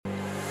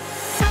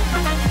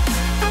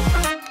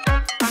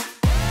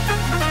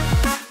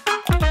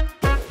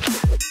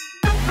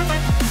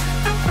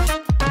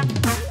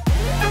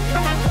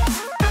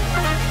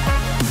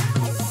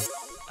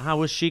how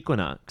was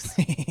Equinox?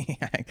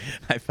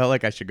 I felt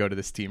like I should go to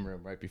the steam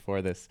room right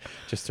before this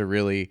just to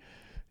really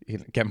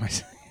get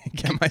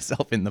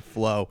myself in the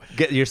flow.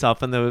 Get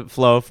yourself in the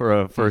flow for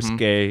a first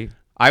gay.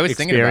 I was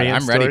thinking about it.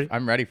 experience I'm ready. story?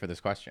 I'm ready for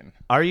this question.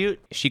 Are you?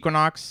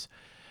 Equinox?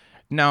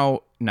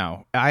 No.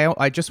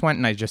 I just went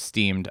and I just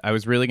steamed. I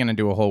was really gonna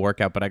do a whole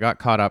workout, but I got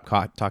caught up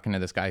talking to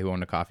this guy who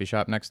owned a coffee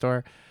shop next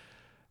door.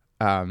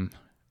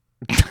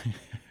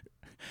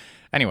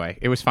 Anyway,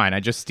 it was fine. I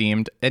just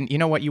steamed, and you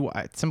know what?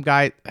 Some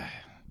guy.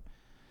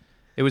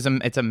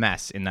 It's a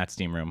mess in that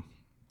steam room.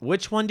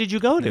 Which one did you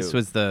go to? This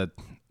was the.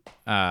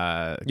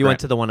 You went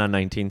to the one on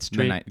 19th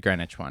Street.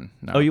 Greenwich one.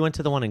 No. Oh, you went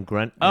to the one in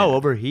Greenwich. Oh,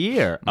 over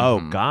here. Oh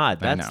God,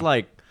 I that's know.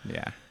 like.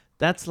 Yeah.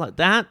 That's like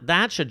that.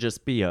 That should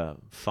just be a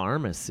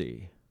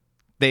pharmacy.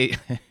 They.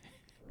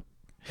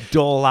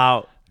 Dole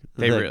out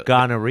They the really-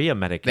 gonorrhhea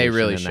medication. They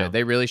really in should. now.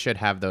 They really should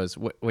have those.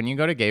 When you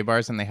go to gay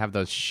bars and they have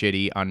those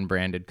shitty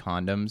unbranded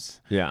condoms.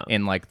 Yeah.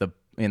 In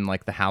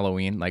the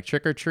Halloween, like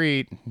trick or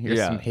treat. Here's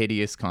Yeah. some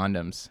hideous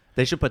condoms.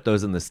 They should put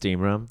those in the steam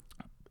room.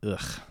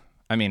 Ugh.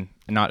 I mean,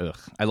 not ugh.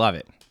 I love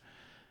it.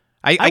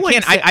 I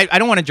wouldn't can't. say- I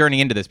don't want to journey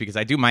into this because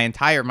I do my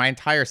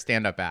entire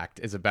stand up act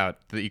is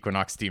about the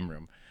Equinox steam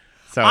room.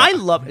 So I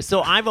love.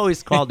 So I've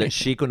always called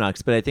it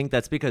Equinox, but I think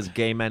that's because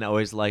gay men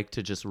always like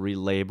to just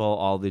relabel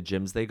all the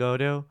gyms they go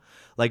to.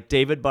 Like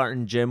David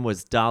Barton Gym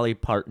was Dolly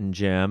Parton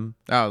Gym.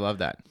 I love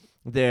that.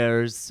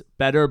 There's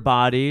Better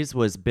Bodies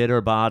was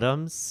Bitter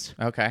Bottoms.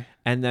 Okay.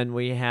 And then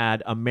we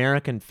had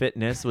American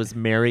Fitness was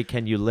Mary,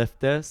 Can You Lift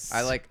This?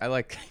 I like.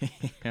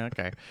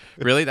 Okay.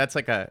 Really? That's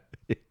like a.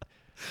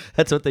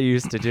 That's what they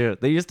used to do.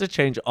 They used to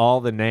change all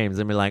the names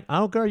and be like,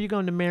 oh, girl, you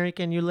going to Mary,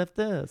 Can You Lift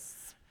This?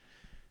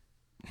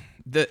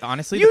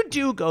 Honestly, You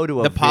do go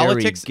to a the very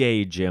politics-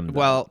 gay gym. Though.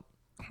 well,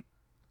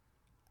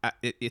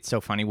 it's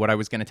so funny. What I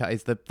was going to tell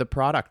is the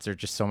products are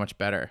just so much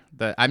better.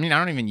 I mean, I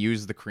don't even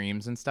use the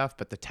creams and stuff,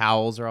 but the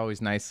towels are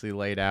always nicely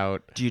laid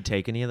out. Do you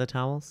take any of the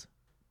towels?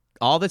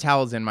 All the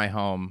towels in my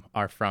home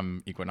are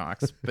from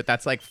Equinox, but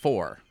that's like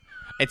 4.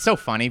 It's so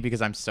funny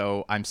because I'm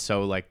so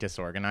like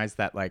disorganized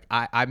that like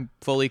I'm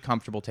fully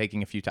comfortable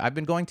taking a few. I've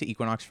been going to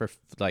Equinox for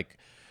like.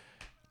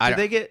 Do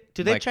they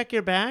like- check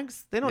your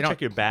bags? They don't They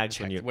check your bags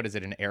check- when you. What is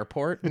it? An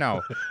airport?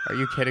 No. Are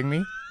you kidding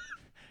me?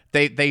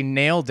 They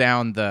nail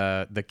down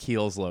the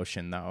Kiehl's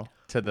lotion though.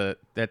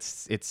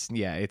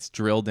 It's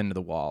drilled into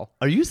the wall.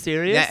 Are you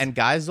serious? Yeah, and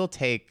guys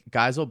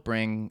will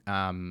bring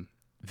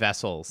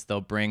vessels.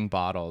 They'll bring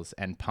bottles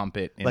and pump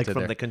it into like from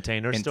their, the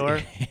container into, store.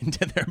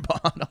 into their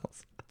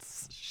bottles.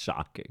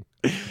 Shocking.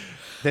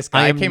 This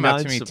I guy am came up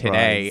not to me surprised.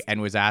 today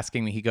and was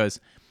asking me. He goes,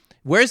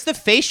 "Where's the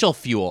facial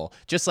fuel?"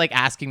 Just like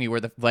asking me where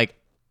the like.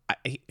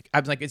 I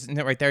was like, "Isn't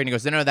it right there?" And he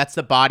goes, "No, that's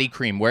the body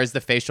cream. Where's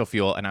the facial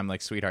fuel?" And I'm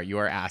like, "Sweetheart, you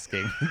are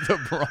asking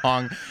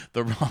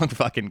the wrong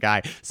fucking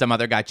guy." Some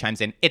other guy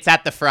chimes in, "It's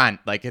at the front."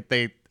 Like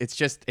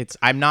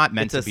I'm not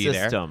meant It's to a be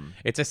system.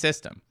 there. It's a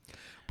system.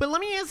 But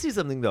let me ask you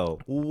something though.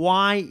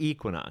 Why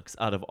Equinox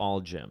out of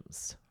all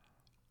gyms?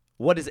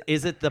 What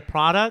is it the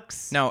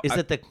products? No, Is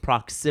it the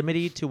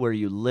proximity to where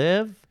you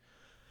live?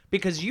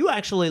 Because you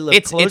actually live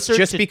It's closer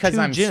just to because 2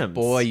 I'm gyms.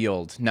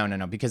 spoiled.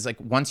 No. Because like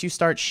once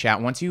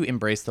you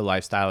embrace the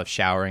lifestyle of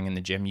showering in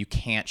the gym, you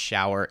can't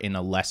shower in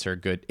a lesser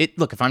good.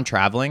 Look, if I'm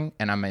traveling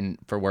and I'm in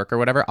for work or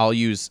whatever, I'll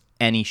use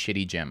any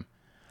shitty gym.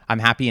 I'm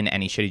happy in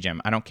any shitty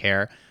gym. I don't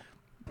care.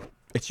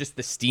 It's just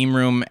the steam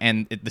room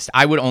and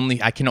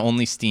I can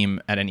only steam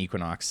at an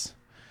Equinox.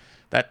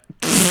 That.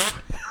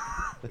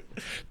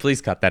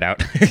 Please cut that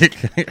out.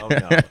 Oh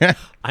no.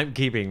 I'm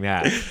keeping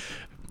that.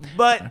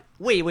 But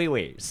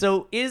wait.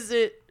 So is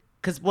it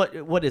cuz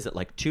what is it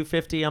like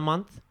 $250 a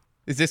month?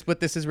 Is this what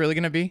this is really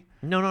going to be?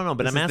 No,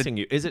 but I'm is the- asking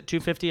you, is it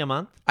 $250 a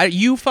month?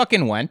 You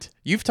fucking went.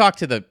 You've talked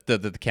to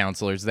the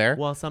counselors there.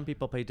 Well, some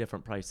people pay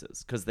different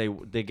prices cuz they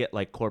get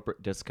like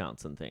corporate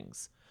discounts and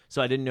things.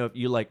 So I didn't know if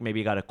you like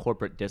maybe got a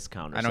corporporate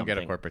discount or I don't something.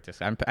 get a corporate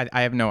discount.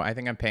 I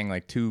think I'm paying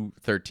like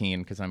 $213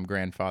 because I'm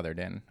grandfathered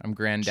in. I'm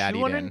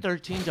granddaddied in.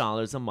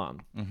 $213 a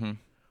month.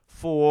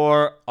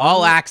 For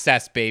All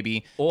access,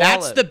 baby. All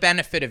That's it- the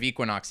benefit of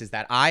Equinox is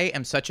that I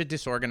am such a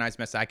disorganized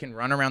mess. I can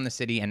run around the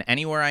city and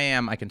anywhere I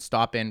am, I can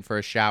stop in for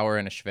a shower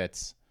and a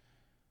schwitz.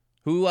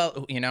 Who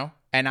else,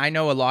 And I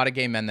know a lot of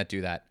gay men that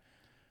do that.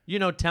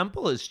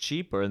 Temple is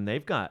cheaper and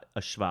they've got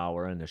a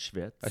shower and a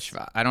schwitz.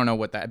 I don't know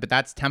what that, but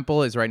that's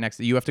Temple is right next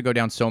to you. Have to go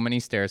down so many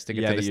stairs to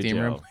get to the you steam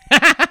do. room.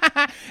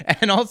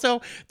 And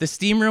also, the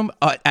steam room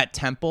at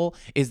Temple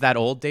is that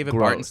old David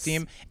Barton Gross.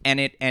 steam, and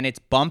it's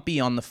bumpy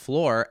on the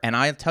floor. And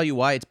I'll tell you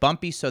why it's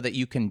bumpy, so that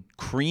you can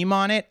cream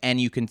on it and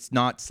you can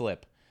not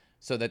slip,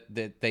 so that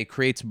they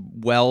creates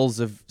wells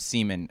of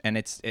semen. And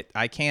that's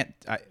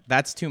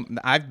too.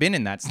 I've been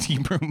in that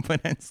steam room,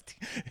 but it's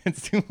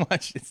too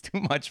much. It's too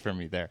much for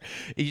me there.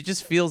 It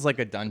just feels like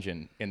a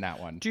dungeon in that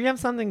one. Do you have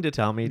something to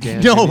tell me,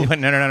 Dan?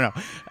 No.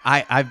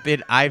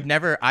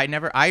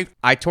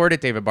 I toured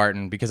at David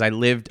Barton because I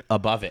lived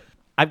above it.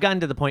 I've gotten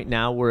to the point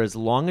now where as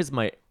long as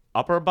my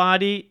upper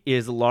body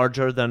is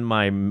larger than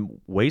my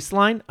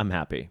waistline, I'm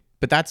happy.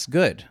 But that's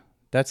good.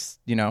 That's,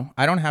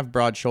 I don't have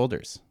broad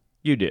shoulders.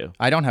 You do.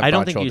 I don't have. I broad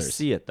don't think shoulders. you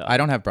see it though. I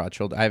don't have broad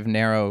shoulders. I have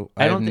narrow.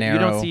 I have don't think narrow. you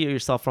don't see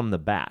yourself from the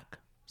back.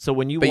 So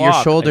when you But walk,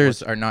 your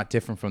shoulders are not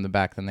different from the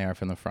back than they are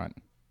from the front.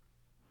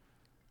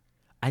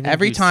 I think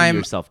every you time- see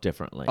yourself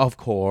differently. Of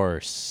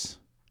course.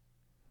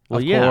 well,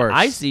 of yeah, course.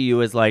 I see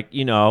you as like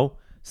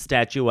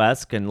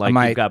statuesque and like Am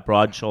I- you've got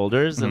broad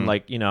shoulders and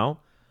like you're not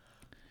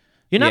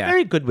Yeah.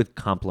 very good with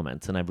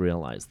compliments, and I've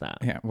realized that.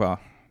 Yeah. Well,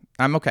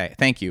 I'm okay.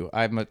 Thank you.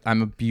 I'm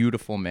a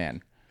beautiful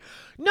man.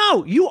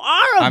 No, you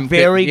are a I'm good-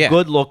 very yeah.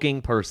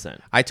 good-looking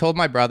person. I told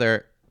my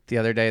brother the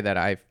other day that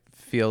I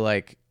feel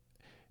like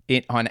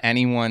it on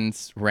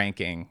anyone's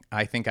ranking,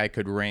 I think I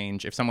could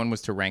range if someone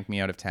was to rank me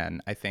out of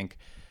 10, I think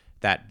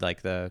that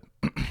like the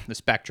the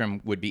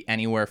spectrum would be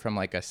anywhere from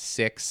like a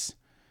 6,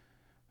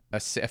 a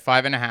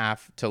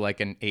 5.5 to like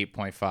an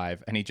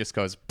 8.5. And he just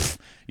goes, "Pfft,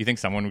 you think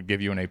someone would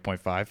give you an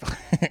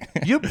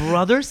 8.5? Your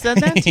brother said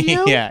that to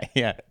you? Yeah.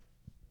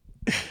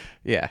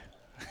 Yeah.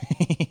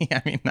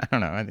 I mean, I don't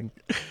know. I think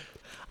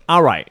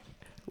All right.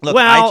 look,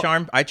 well,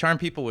 I charm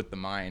people with the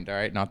mind, all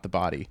right, not the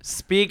body.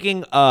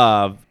 speaking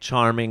of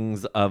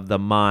charmings of the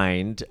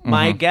mind,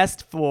 my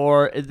guest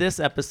for this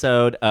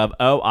episode of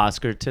Oh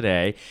Oscar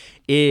Today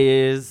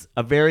is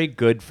a very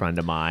good friend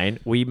of mine.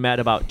 We met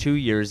about 2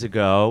 years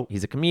ago.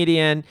 He's a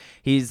comedian.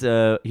 He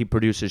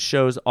produces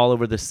shows all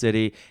over the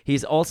city.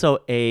 He's also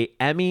a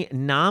Emmy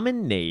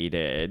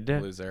nominated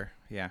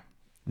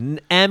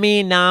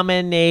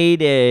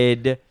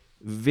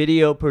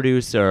video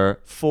producer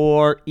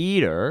for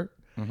Eater.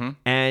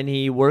 And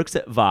he works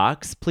at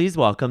Vox. Please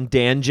welcome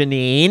Dan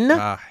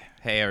Janine.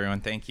 Hey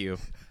everyone, thank you. Is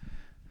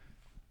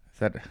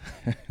that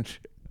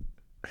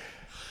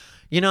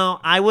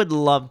I would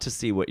love to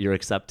see what your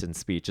acceptance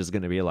speech is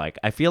going to be like.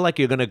 I feel like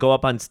you're going to go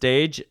up on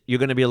stage, you're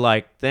going to be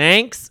like,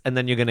 thanks, and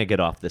then you're going to get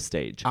off the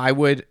stage. I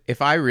would,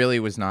 if I really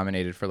was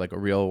nominated for like a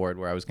real award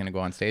where I was going to go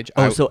on stage.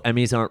 So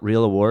Emmys aren't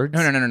real awards?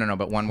 No,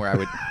 but one where I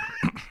would,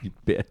 You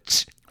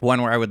bitch.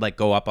 one where I would like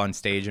go up on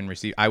stage and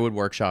receive. I would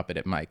workshop it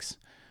at Mike's.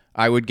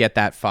 I would get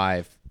that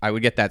 5. I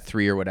would get that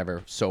 3 or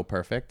whatever so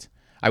perfect.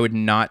 I would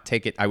not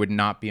take it. I would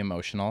not be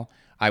emotional.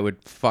 I would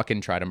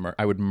fucking try to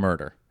I would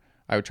murder.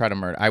 I would try to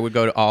murder. I would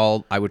go to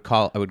all. I would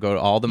go to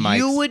all the mics.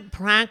 You would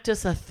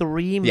practice a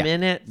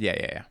 3-minute.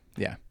 Yeah.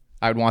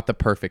 I would want the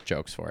perfect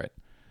jokes for it.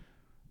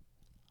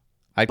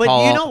 But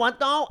you know what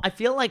though? I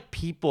feel like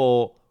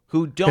people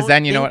who don't Because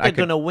then think they're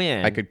gonna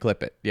win. I could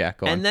clip it. Yeah,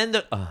 go on. And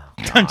then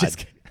I'm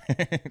just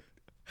kidding.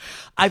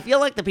 I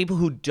feel like the people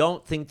who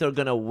don't think they're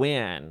gonna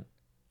win,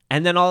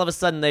 and then all of a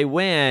sudden they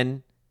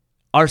win,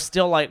 are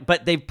still like,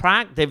 but they've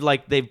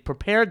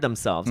prepared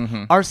themselves,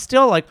 are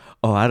still like,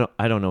 oh,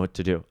 I don't know what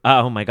to do.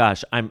 Oh my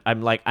gosh,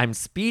 I'm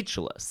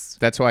speechless.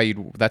 That's why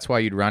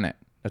you'd run it.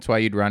 That's why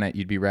you'd run it.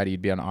 You'd be ready.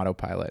 You'd be on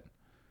autopilot.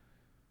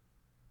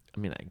 I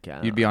mean, I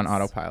guess You'd be on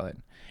autopilot.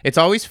 It's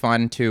always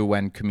fun too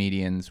when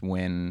comedians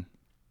win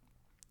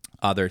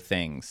other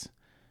things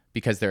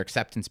because their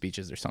acceptance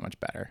speeches are so much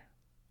better.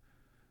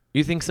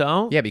 You think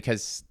so? Yeah,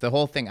 because the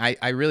whole thing,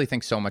 I really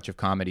think so much of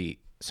comedy,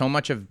 so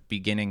much of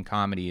beginning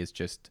comedy is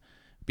just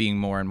being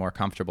more and more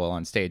comfortable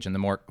on stage. And the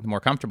more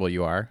comfortable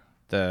you are,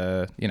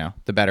 the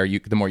better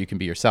the more you can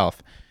be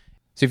yourself.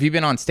 So if you've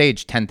been on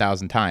stage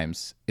 10,000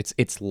 times,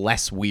 it's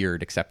less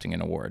weird accepting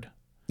an award.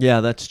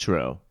 Yeah, that's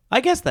true.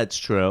 I guess that's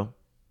true.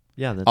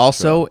 Yeah, that's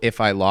Also, true.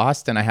 if I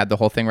lost and I had the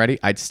whole thing ready,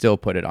 I'd still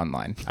put it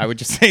online. I would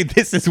just say,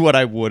 this is what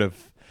I would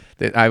have.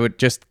 I would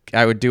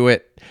do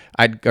it.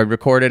 I'd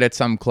record it at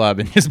some club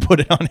and just put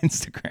it on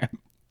Instagram.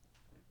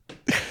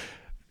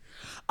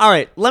 All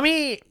right, let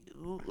me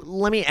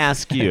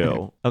ask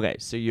you. Okay,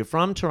 so you're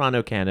from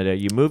Toronto, Canada.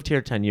 You moved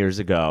here 10 years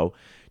ago.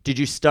 Did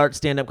you start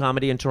stand-up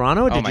comedy in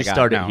Toronto, or did you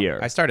start it here?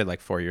 I started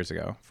like 4 years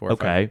ago. 4 or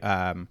Okay.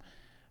 5.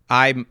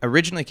 I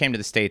originally came to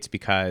the States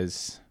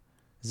because,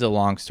 this is a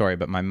long story,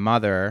 but my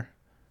mother,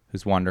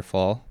 who's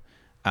wonderful,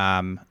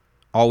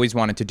 always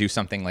wanted to do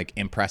something like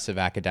impressive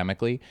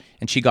academically,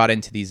 and she got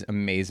into these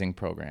amazing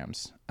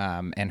programs,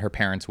 and her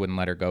parents wouldn't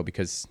let her go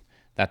because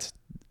that's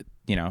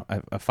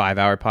a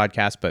 5-hour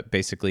podcast, but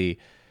basically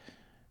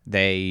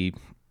they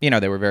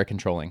were very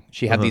controlling.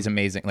 She had these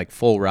amazing like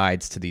full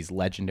rides to these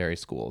legendary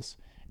schools,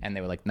 and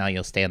they were like, "No,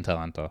 you'll stay in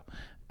Toronto.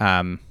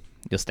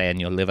 You'll stay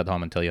and you'll live at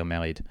home until you're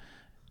married."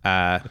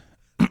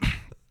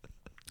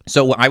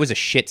 So I was a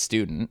shit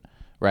student,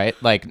 right?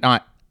 Like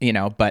not,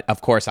 but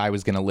of course I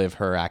was going to live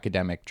her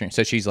academic dream.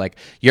 So she's like,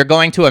 "You're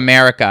going to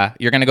America.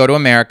 You're going to go to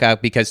America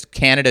because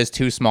Canada is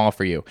too small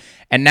for you."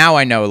 And now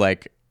I know,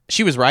 like,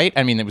 she was right.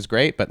 I mean, it was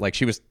great, but like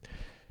she was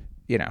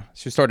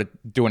sort of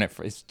doing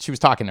it she was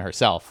talking to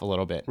herself a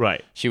little bit.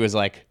 Right. She was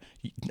like,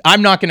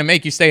 "I'm not going to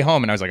make you stay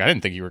home." And I was like, "I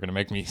didn't think you were going to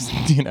make me,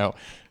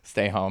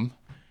 stay home."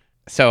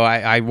 So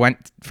I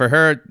went for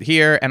her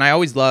here, and I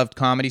always loved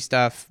comedy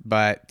stuff,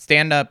 but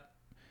stand-up,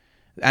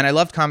 and I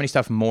loved comedy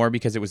stuff more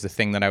because it was the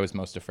thing that I was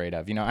most afraid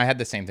of. I had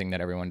the same thing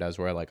that everyone does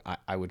where like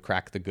I would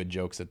crack the good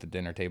jokes at the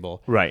dinner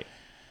table. Right.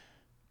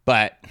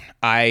 But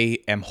I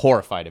am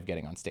horrified of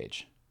getting on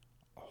stage.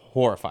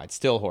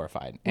 Still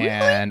horrified. Really?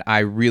 And I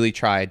really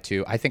tried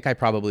to. I think I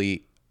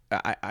probably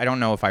I don't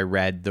know if I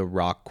read the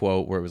Rock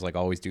quote where it was like,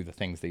 always do the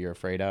things that you're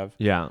afraid of.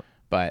 Yeah.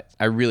 But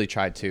I really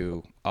tried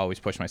to always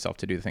push myself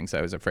to do the things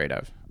I was afraid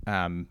of.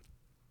 And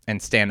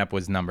stand up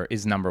is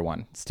number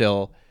one.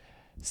 Still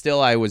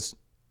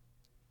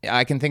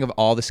I can think of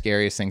all the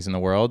scariest things in the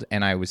world.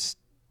 And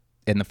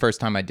the first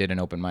time I did an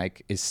open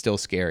mic is still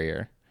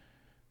scarier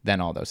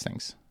than all those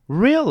things.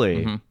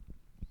 Really? Mm-hmm.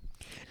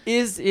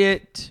 Is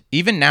it?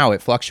 Even now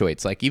it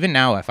fluctuates. Like even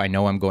now, if I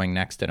know I'm going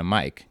next at a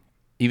mic,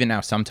 even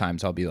now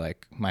sometimes I'll be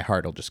like, my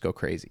heart will just go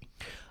crazy.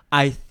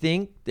 I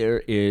think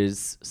there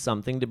is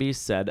something to be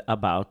said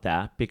about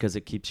that because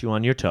it keeps you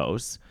on your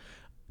toes.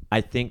 I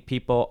think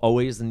people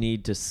always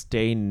need to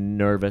stay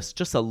nervous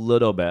just a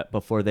little bit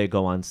before they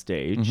go on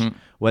stage,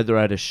 whether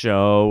at a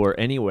show or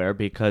anywhere,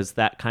 because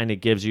that kind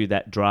of gives you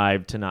that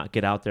drive to not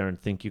get out there and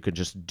think you could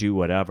just do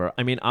whatever.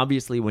 I mean,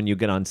 obviously, when you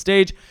get on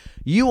stage,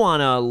 you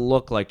want to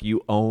look like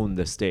you own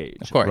the stage,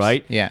 Of course,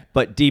 right? yeah.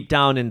 But deep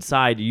down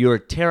inside, you're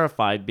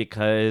terrified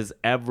because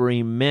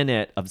every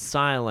minute of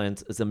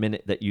silence is a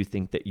minute that you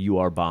think that you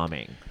are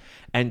bombing.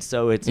 And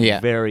so it's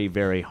very,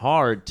 very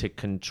hard to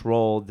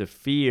control the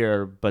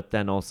fear, but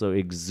then also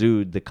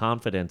exude the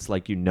confidence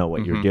like you know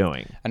what you're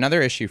doing.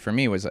 Another issue for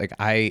me was like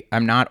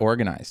I'm not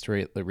organized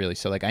really.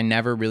 So like I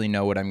never really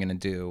know what I'm going to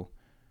do.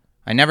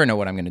 I never know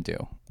what I'm going to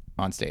do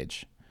on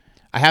stage.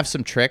 I have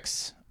some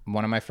tricks.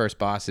 One of my first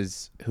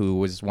bosses, who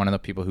was one of the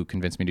people who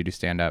convinced me to do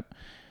stand-up,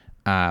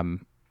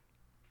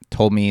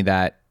 told me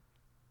that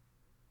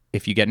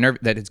if you get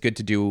nervous, that it's good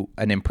to do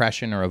an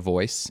impression or a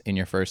voice in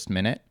your first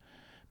minute.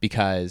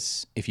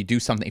 Because if you do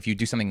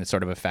something that's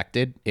sort of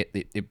affected,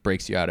 it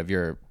breaks you out of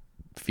your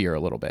fear a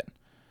little bit.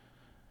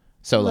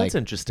 So Well, like that's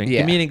interesting. yeah.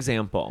 Give me an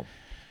example.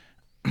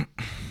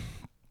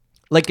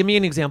 Like, give me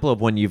an example of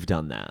when you've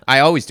done that. I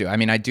always do. I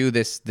mean, I do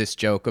this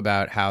joke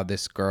about how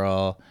this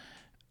girl.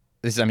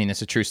 It's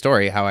a true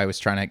story. How I was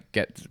trying to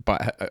get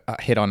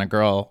hit on a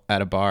girl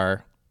at a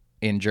bar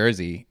in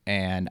Jersey,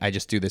 and I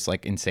just do this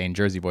like insane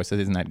Jersey voice that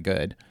isn't that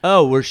good.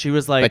 Oh, where she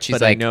was like, But she's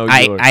like,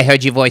 I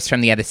heard your voice from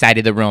the other side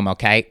of the room,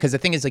 okay? Because the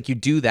thing is, like, you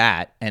do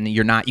that, and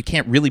you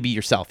can't really be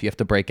yourself. You have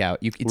to break out.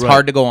 It's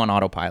hard to go on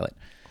autopilot.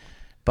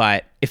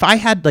 But if I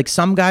had, like,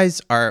 some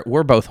guys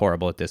we're both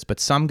horrible at this, but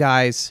some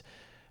guys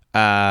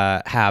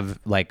have,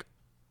 like,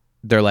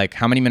 they're like,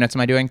 how many minutes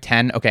am I doing?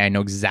 10? Okay, I know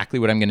exactly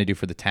what I'm going to do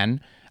for the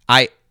 10.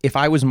 If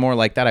I was more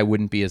like that, I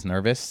wouldn't be as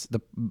nervous.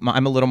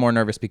 I'm a little more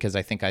nervous because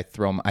I think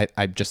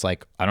I'm just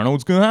like, I don't know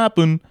what's going to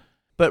happen.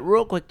 But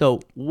real quick though,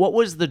 what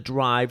was the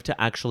drive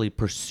to actually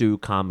pursue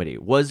comedy?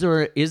 Was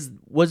there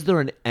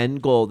an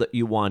end goal that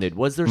you wanted?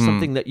 Was there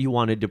something that you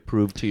wanted to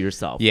prove to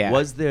yourself? Yeah,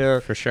 Was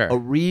there for sure a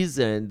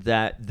reason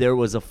that there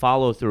was a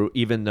follow through,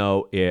 even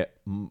though it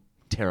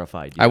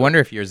terrified you? I wonder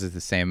if yours is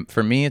the same.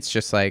 For me, it's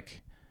just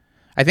like,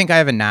 I think I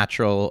have a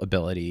natural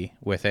ability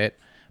with it,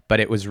 but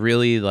it was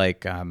really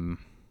like,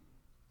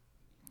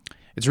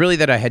 it's really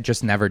that I had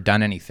just never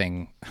done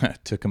anything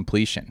to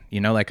completion. You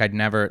know, like I'd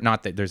never,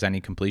 not that there's any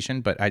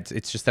completion, but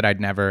it's just that I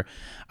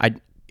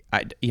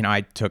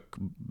took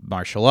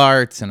martial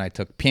arts and I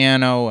took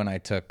piano and I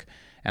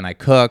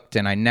cooked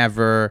and I've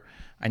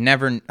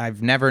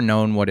never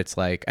known what it's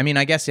like. I mean,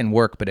 I guess in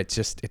work, but it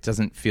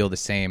doesn't feel the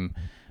same.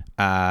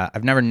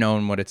 I've never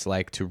known what it's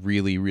like to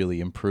really,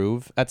 really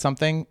improve at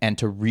something and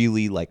to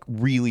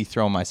really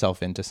throw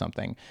myself into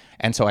something.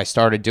 And so I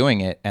started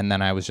doing it, and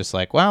then I was just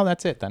like, well,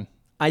 that's it then.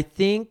 I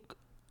think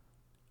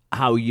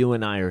how you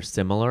and I are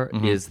similar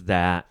is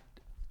that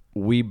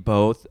we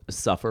both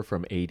suffer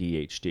from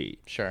ADHD.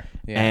 Sure.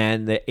 Yeah.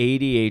 And the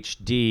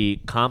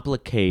ADHD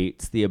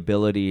complicates the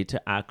ability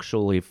to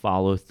actually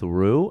follow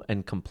through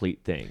and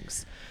complete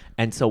things.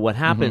 And so what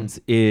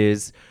happens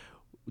is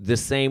the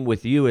same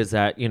with you is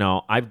that,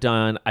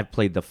 I've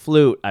played the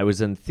flute. I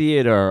was in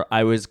theater.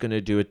 I was going to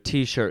do a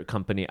t-shirt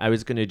company. I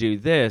was going to do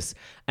this.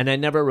 And I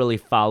never really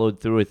followed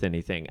through with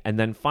anything. And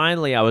then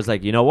finally I was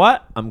like, you know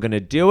what? I'm going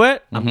to do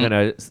it. I'm going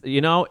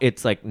to,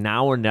 it's like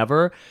now or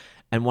never.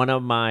 And one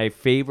of my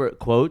favorite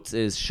quotes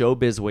is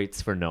showbiz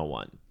waits for no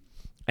one.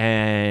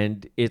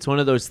 And it's one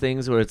of those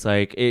things where it's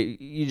like,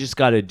 you just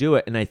got to do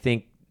it. And I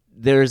think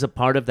there's a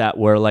part of that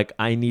where like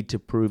I need to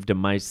prove to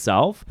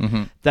myself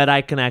that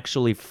I can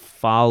actually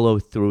follow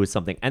through with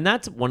something. And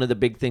that's one of the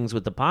big things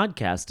with the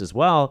podcast as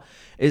well,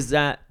 is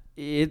that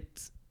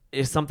it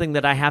is something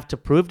that I have to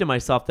prove to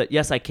myself that,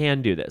 yes, I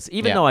can do this.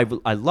 Even though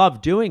I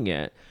love doing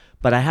it,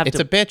 but I have It's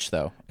to. a bitch,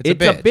 though. It's a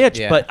bitch,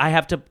 yeah. but I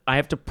have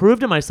to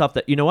prove to myself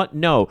that, you know what?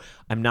 No,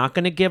 I'm not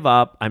going to give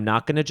up. I'm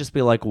not going to just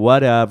be like,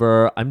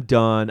 whatever, I'm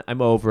done, I'm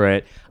over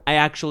it. I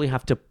actually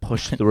have to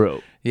push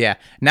through. Yeah.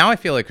 Now I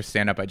feel like with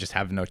stand-up, I just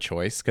have no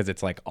choice because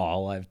it's like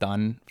all I've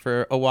done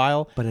for a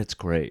while. But it's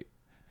great.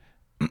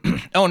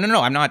 Oh,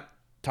 no. I'm not.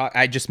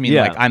 I just mean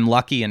like I'm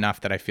lucky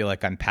enough that I feel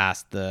like I'm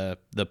past the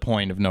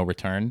point of no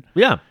return.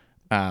 Yeah.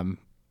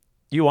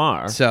 You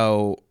are.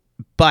 So,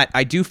 but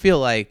I do feel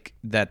like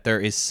that there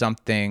is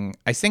something.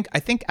 I think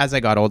as I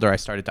got older, I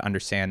started to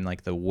understand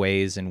like the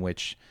ways in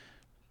which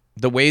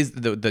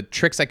the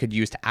tricks I could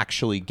use to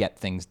actually get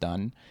things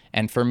done.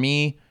 And for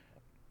me,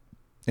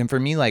 And for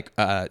me, like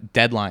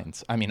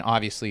deadlines, I mean,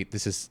 obviously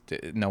this is,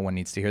 no one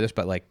needs to hear this,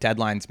 but like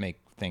deadlines make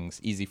things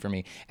easy for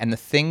me. And the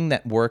thing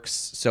that works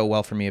so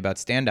well for me about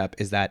stand-up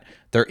is that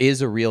there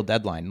is a real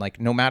deadline. Like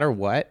no matter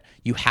what,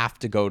 you have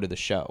to go to the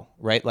show,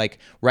 right? Like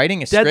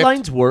writing a script.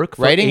 Deadlines work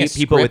for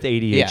people with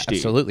ADHD. Yeah,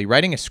 absolutely.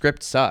 Writing a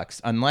script sucks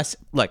unless,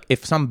 like,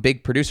 if some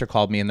big producer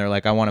called me and they're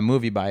like, I want a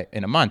movie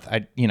in a month,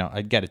 I'd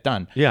get it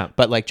done. Yeah.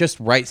 But like just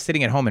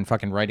sitting at home and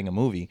fucking writing a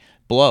movie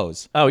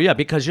blows. Oh yeah,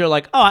 because you're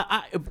like,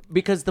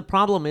 because the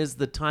problem is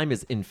the time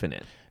is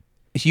infinite.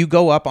 If you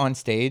go up on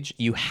stage,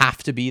 you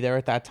have to be there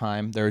at that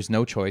time. There's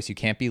no choice. You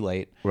can't be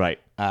late. Right.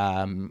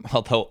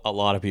 Although a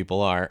lot of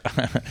people are,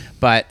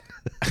 but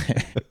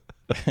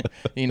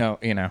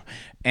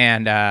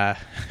and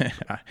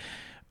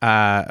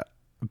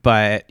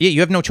but yeah, you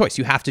have no choice.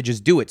 You have to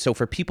just do it. So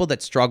for people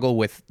that struggle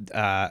with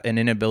an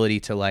inability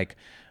to like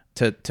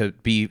to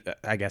be,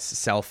 I guess,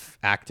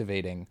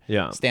 self-activating,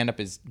 stand up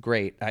is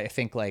great. I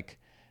think like,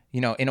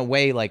 in a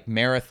way, like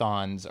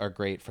marathons are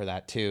great for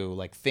that too.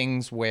 Like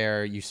things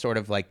where you sort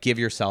of like give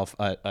yourself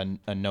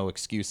a no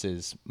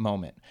excuses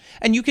moment.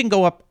 And you can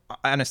go up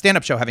on a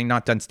stand-up show having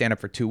not done stand-up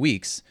for 2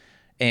 weeks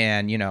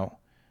and,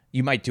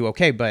 you might do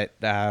okay. But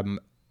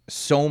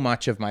so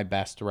much of my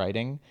best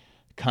writing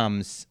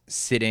comes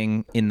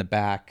sitting in the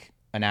back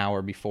an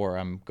hour before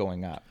I'm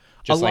going up,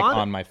 just like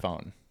on my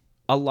phone.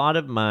 A lot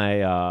of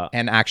my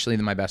and actually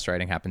my best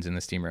writing happens in the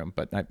steam room,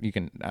 but you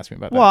can ask me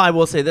about that. Well, I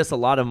will say this, a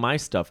lot of my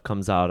stuff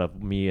comes out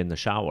of me in the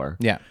shower.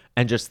 Yeah.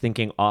 And just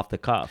thinking off the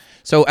cuff.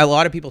 So a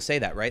lot of people say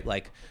that, right?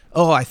 Like,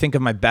 oh, I think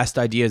of my best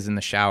ideas in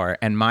the shower.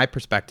 And my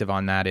perspective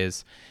on that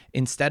is,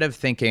 instead of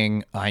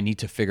thinking, I need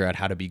to figure out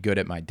how to be good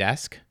at my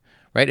desk,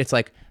 right? It's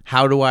like,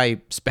 how do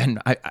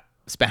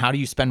how do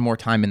you spend more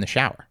time in the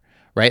shower?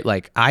 Right?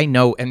 Like I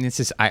know, and this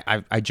is,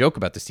 I joke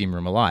about the steam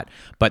room a lot,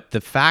 but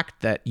the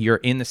fact that you're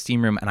in the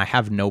steam room and I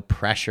have no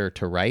pressure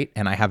to write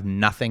and I have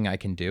nothing I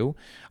can do,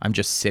 I'm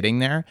just sitting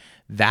there.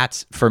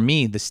 That's, for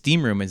me, the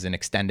steam room is an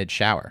extended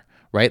shower,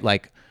 right?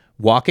 Like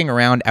walking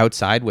around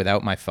outside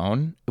without my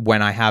phone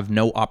when I have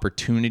no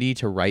opportunity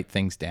to write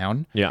things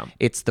down. Yeah.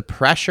 It's the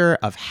pressure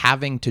of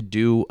having to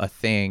do a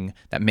thing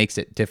that makes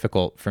it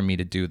difficult for me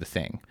to do the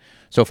thing.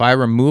 So if I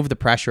remove the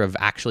pressure of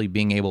actually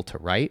being able to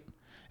write,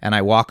 and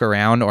I walk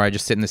around or I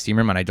just sit in the steam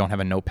room and I don't have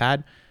a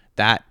notepad,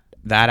 that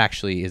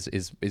actually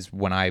is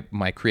when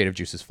my creative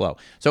juices flow.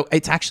 So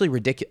it's actually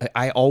ridiculous.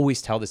 I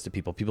always tell this to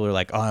people. People are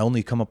like, oh, I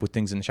only come up with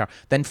things in the shower.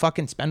 Then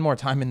fucking spend more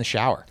time in the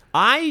shower.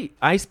 I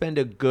spend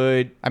a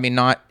good... I mean,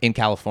 not in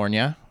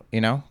California,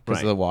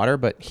 because of the water,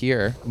 but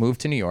here, move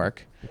to New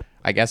York.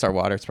 I guess our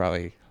water's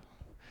probably...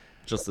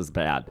 just as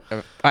bad.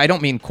 I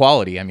don't mean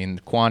quality. I mean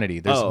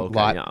quantity. There's a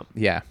lot.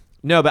 Yeah.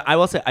 No, but I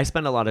will say I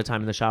spend a lot of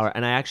time in the shower,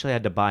 and I actually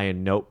had to buy a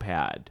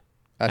notepad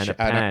and a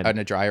pen. And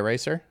a dry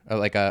eraser?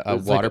 Like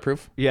a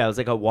waterproof? It was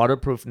like a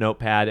waterproof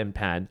notepad and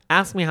pen.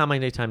 Ask me how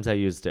many times I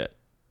used it.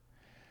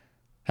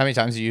 How many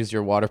times you used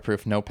your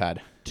waterproof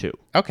notepad? 2.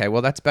 Okay,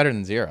 well, that's better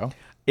than 0.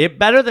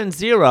 Better than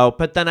 0,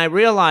 but then I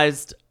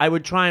realized I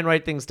would try and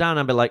write things down.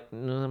 I'd be like,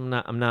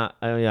 no, I'm not.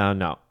 Yeah,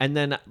 no. And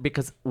then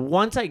because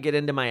once I get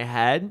into my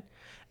head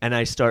and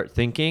I start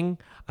thinking,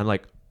 I'm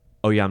like,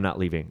 oh yeah, I'm not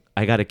leaving.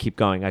 I got to keep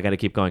going.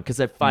 Because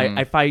if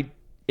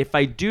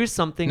I do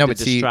something to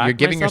distract you're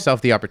giving myself,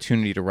 yourself the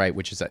opportunity to write,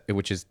 which is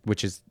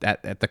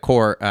at the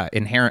core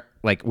inherent,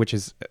 like, which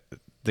is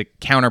the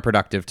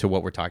counterproductive to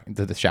what we're talking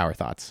to the shower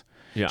thoughts.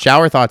 Yeah.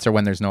 Shower thoughts are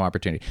when there's no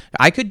opportunity.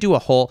 I could do a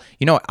whole,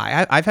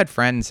 I've had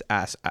friends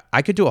ask,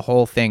 I could do a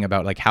whole thing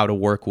about like how to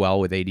work well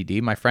with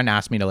ADD. My friend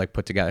asked me to like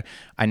put together,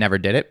 I never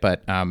did it,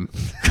 but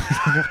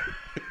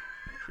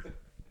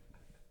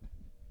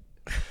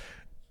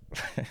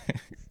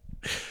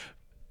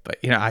but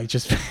I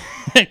just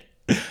but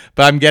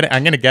I'm going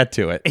to get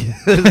to it.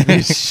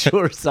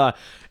 Sure. So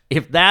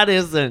if that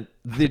isn't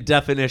the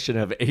definition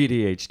of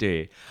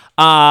ADHD.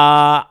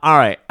 All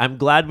right. I'm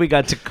glad we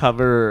got to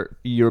cover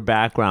your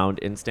background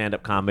in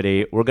stand-up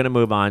comedy. We're going to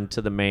move on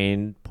to the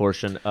main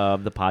portion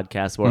of the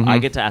podcast where I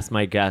get to ask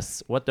my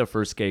guests what their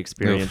first gay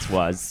experience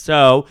was.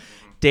 So,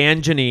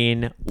 Dan,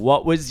 Janine,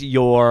 what was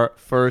your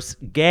first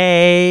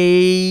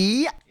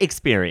gay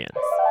experience?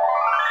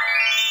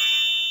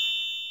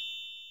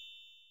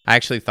 I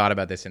actually thought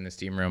about this in the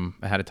steam room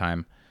ahead of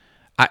time.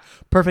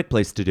 Perfect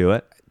place to do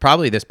it.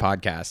 Probably this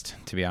podcast,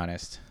 to be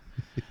honest.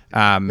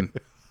 I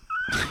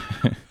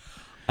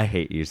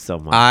hate you so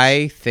much.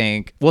 I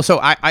think. Well, so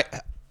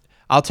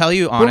I'll tell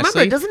you honestly.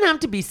 Remember, it doesn't have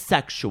to be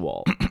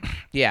sexual.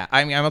 Yeah,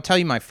 I mean, I'll tell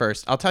you my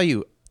first. I'll tell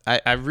you.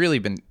 I've really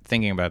been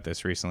thinking about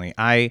this recently.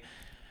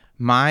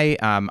 My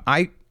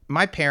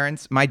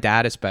parents, my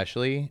dad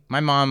especially.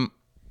 My mom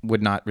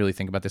would not really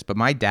think about this, but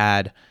my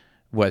dad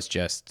was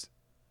just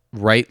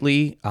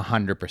rightly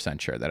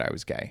 100% sure that I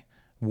was gay.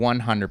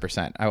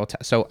 100%. I will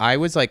so I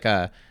was like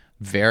a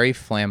very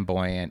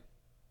flamboyant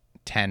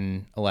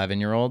 10,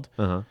 11-year-old.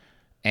 Uh-huh.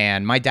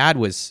 And my dad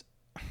was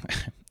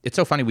it's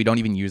so funny we don't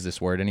even use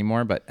this word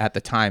anymore, but at the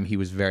time he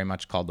was very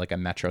much called like a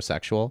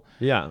metrosexual.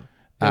 Yeah.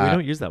 We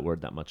don't use that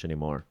word that much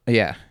anymore.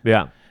 Yeah.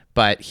 Yeah.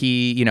 But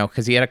he, you know,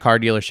 because he had a car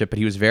dealership, but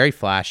he was very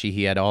flashy.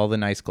 He had all the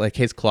nice, like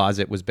his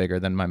closet was bigger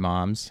than my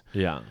mom's.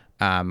 Yeah.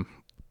 I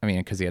mean,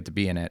 because he had to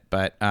be in it,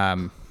 but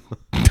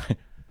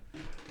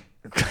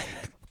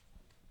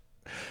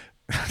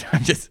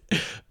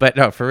but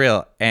no, for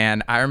real.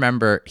 And I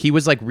remember he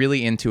was like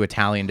really into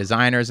Italian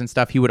designers and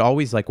stuff. He would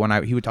always like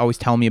he would always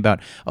tell me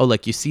about, oh,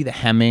 like you see the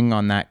hemming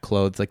on that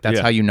clothes, like that's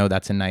how you know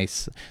that's a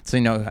nice. So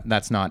you know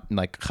that's not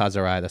like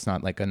Chazarai, that's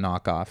not like a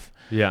knockoff.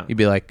 Yeah, you'd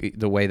be like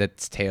the way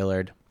that's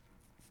tailored.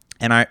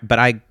 And I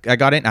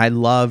got it. And I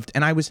loved,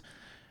 and I was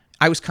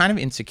kind of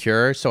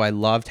insecure, so I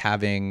loved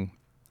having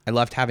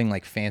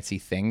like fancy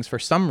things for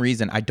some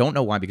reason. I don't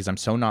know why, because I'm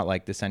so not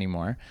like this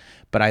anymore,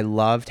 but I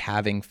loved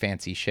having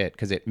fancy shit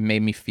because it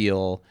made me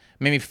feel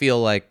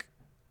like,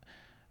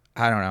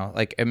 I don't know,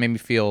 like it made me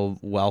feel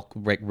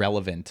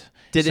relevant.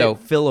 Did it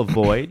fill a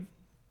void?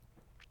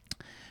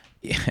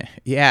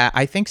 Yeah,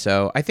 I think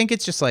so. I think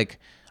it's just like,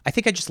 I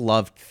think I just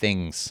loved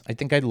things. I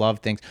think I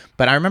loved things.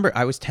 But I remember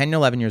I was 10,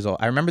 11 years old.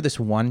 I remember this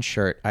one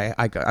shirt.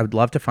 I would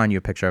love to find you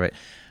a picture of it.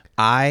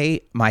 My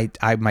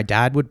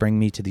dad would bring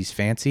me to these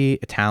fancy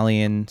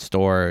Italian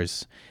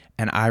stores,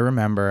 and I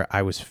remember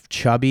I was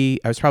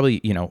chubby. I was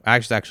probably, you know, I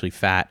was actually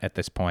fat at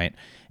this point,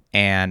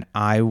 and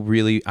I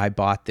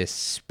bought this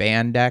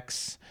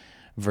spandex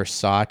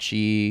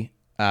Versace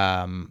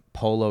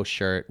polo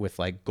shirt with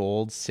like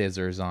gold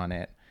scissors on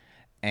it,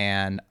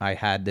 and I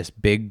had this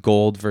big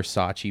gold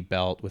Versace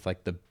belt with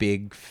like the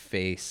big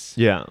face.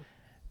 Yeah.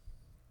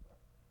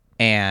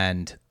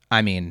 And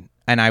I mean,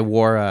 and I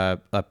wore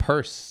a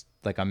purse.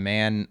 Like a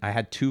man, I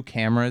had 2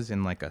 cameras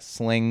in like a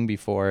sling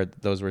before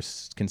those were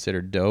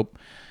considered dope.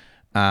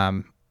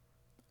 And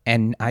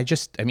I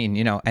mean,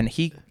 you know, and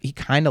he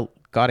kind of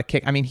got a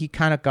kick. I mean, he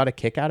kind of got a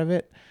kick out of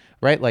it,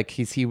 right? Like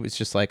he was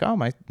just like, oh,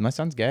 my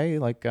son's gay.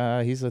 Like,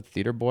 he's a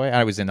theater boy.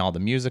 I was in all the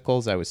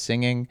musicals. I was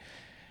singing.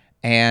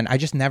 And I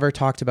just never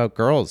talked about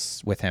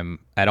girls with him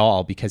at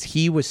all because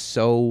he was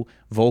so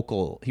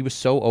vocal. He was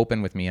so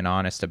open with me and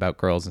honest about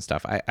girls and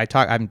stuff.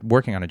 I'm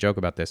working on a joke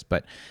about this,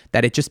 but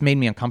that it just made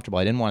me uncomfortable.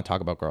 I didn't want to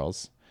talk about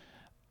girls.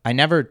 I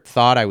never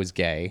thought I was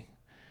gay,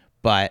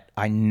 but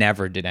I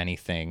never did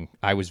anything.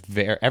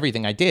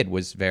 Everything I did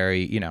was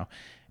very, you know.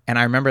 And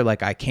I remember,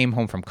 like, I came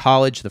home from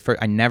college.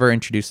 I never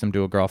introduced them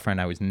to a girlfriend.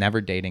 I was never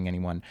dating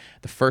anyone.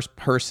 The first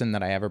person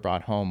that I ever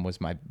brought home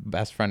was my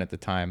best friend at the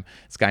time,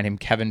 this guy named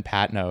Kevin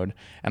Patnode,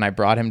 and I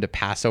brought him to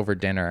Passover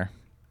dinner.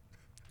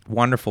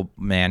 Wonderful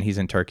man. He's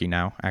in Turkey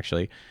now,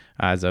 actually,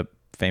 as a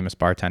famous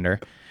bartender.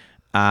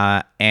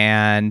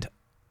 And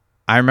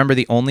I remember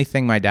the only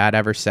thing my dad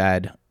ever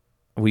said,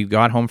 we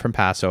got home from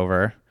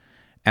Passover,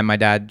 and my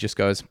dad just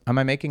goes, am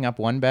I making up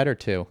one bed or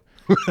two?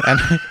 And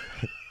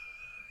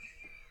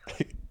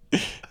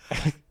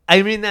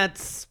I mean,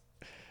 that's...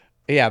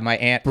 Yeah, my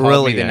aunt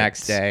called me the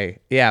next day.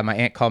 Yeah, my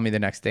aunt called me the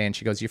next day, and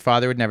she goes, your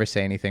father would never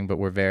say anything, but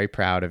we're very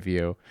proud of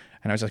you.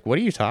 And I was like, what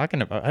are you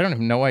talking about? I don't have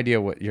no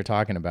idea what you're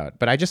talking about.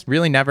 But I just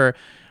really I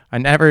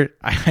never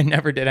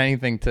did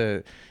anything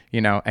to,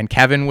 you know, and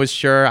Kevin was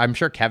sure. I'm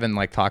sure Kevin,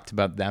 like, talked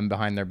about them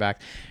behind their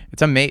back.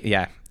 It's amazing.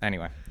 Yeah,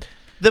 anyway.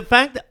 The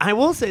fact that, I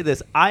will say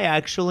this, I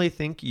actually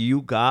think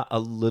you got a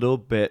little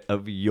bit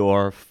of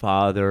your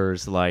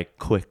father's, like,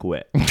 quick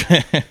wit.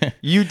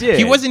 You did.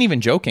 He wasn't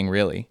even joking,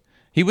 really.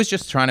 He was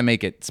just trying to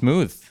make it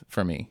smooth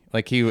for me.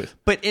 Like, he was.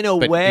 But in a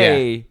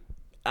way,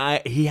 yeah.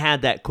 He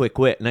had that quick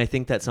wit, and I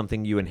think that's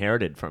something you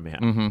inherited from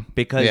him.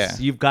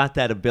 Because you've got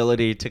that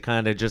ability to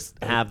kind of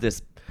just have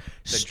this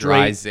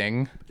straight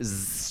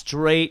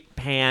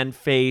pan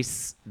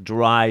face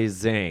dry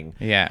zing.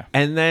 Yeah.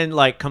 And then,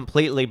 like,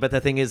 completely, but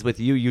the thing is, with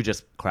you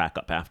just crack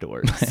up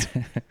afterwards.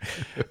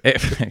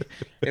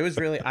 It was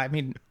really, I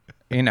mean,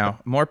 you know,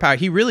 more power.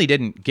 He really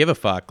didn't give a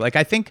fuck. Like,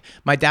 I think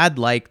my dad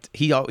liked,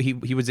 he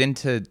was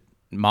into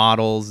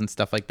models and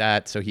stuff like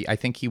that. So I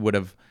think he would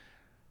have,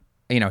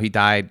 you know, he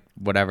died,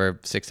 whatever,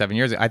 6-7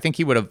 years ago. I think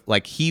he would have,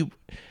 like, he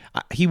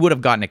would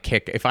have gotten a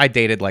kick if I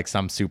dated, like,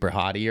 some super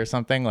hottie or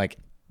something. Like,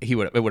 it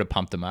would have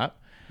pumped him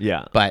up.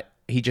 Yeah. But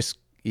he just,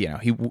 you know,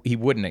 he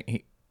wouldn't,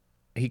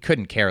 he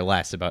couldn't care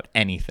less about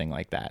anything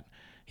like that.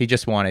 He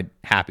just wanted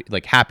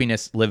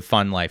happiness, live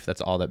fun life.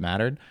 That's all that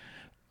mattered.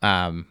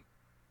 But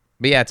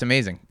yeah, it's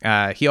amazing.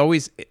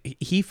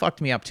 He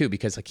fucked me up too,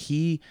 because like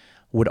he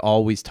would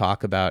always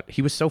talk about,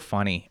 he was so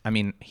funny. I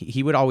mean,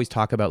 he would always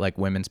talk about like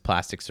women's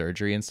plastic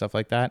surgery and stuff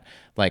like that.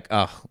 Like,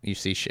 oh, you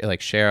see,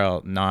 like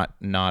Cheryl,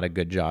 not a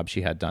good job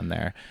she had done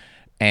there.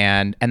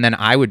 And then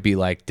I would be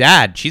like,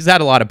 Dad, she's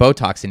had a lot of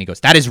Botox. And he goes,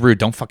 that is rude.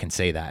 Don't fucking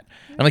say that.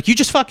 I'm like, you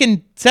just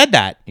fucking said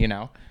that, you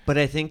know? But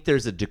I think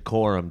there's a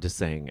decorum to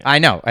saying it. I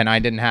know. And I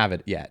didn't have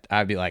it yet.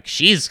 I'd be like,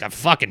 she's got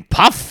fucking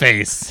puff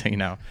face, you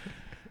know?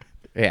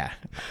 Yeah.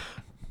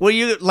 Well,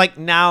 you like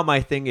now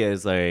my thing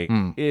is like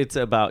it's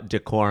about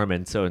decorum,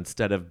 and so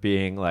instead of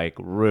being like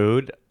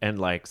rude and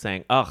like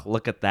saying, "Oh,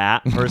 look at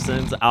that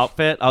person's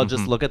outfit," I'll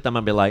just look at them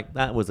and be like,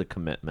 "That was a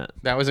commitment.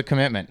 That was a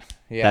commitment.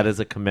 Yeah, that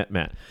is a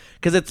commitment."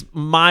 Because it's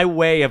my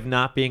way of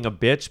not being a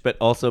bitch, but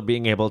also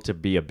being able to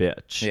be a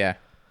bitch. Yeah.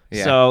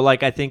 Yeah. So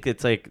like I think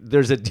it's like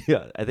there's a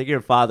deal. I think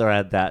your father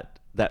had that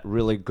that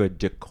really good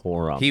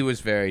decorum. He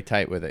was very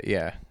tight with it.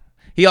 Yeah.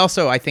 He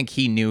also, I think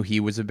he knew he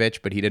was a bitch,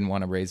 but he didn't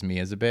want to raise me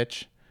as a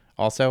bitch.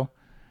 Also,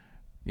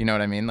 you know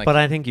what I mean? Like, but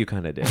I think you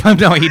kind of did.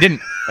 no, he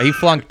didn't. He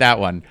flunked that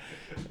one.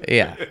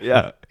 Yeah.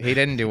 Yeah. He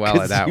didn't do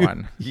well at that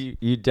one.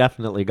 You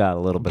definitely got a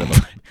little bit of a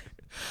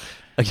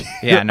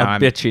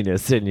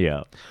bitchiness in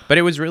you. But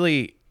it was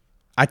really,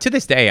 to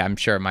this day, I'm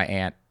sure my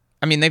aunt.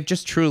 I mean,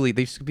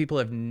 these people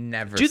have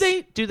never. Do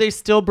they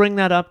still bring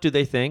that up? Do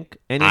they think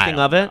anything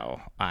of it?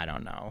 I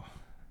don't know.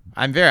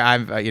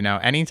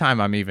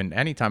 Anytime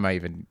I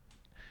even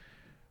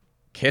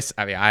kiss,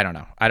 I mean, I don't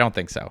know. I don't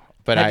think so.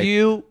 But have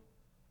you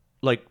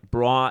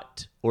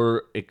brought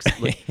or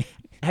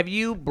have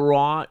you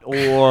brought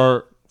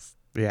or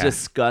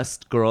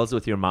discussed girls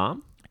with your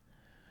mom?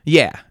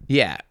 Yeah.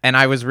 And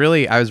I was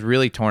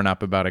really torn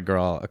up about a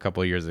girl a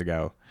couple of years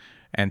ago.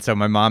 And so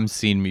my mom's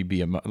seen me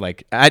be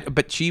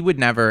but she would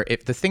never,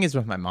 if the thing is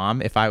with my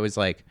mom, if I was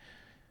like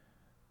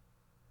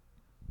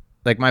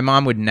my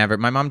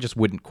mom just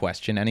wouldn't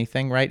question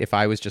anything, right? If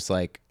I was just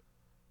like,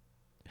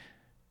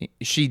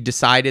 she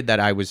decided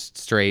that I was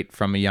straight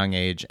from a young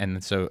age.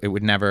 And so it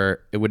would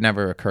never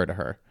occur to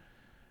her,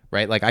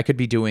 right? Like I could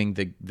be doing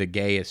the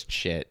gayest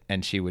shit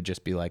and she would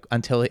just be like,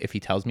 if he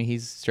tells me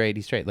he's straight,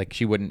 he's straight. Like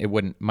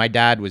my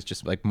dad was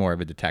just like more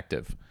of a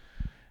detective.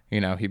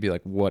 He'd be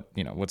like,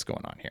 what's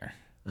going on here?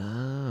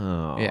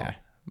 Oh. Yeah.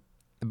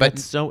 But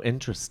that's so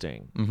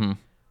interesting. Mm-hmm.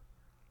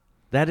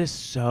 That is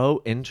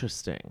so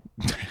interesting.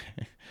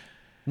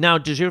 Now,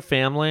 does your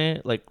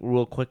family,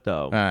 real quick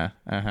though,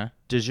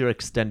 does your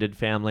extended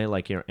family,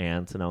 like your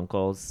aunts and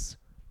uncles,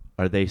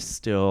 are they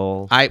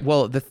still...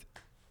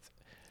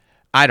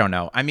 I don't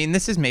know. I mean,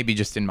 this is maybe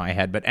just in my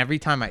head, but every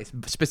time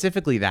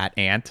specifically that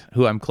aunt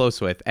who I'm close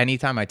with,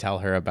 anytime I tell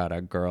her about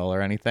a girl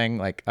or anything,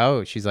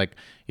 she's like,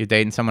 you're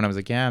dating someone? I was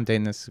like, yeah, I'm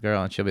dating this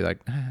girl. And she'll be like,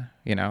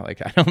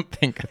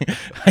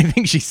 I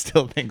think she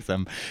still thinks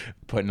I'm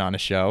putting on a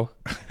show.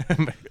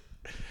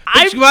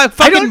 I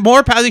don't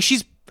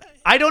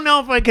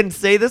know if I can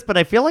say this, but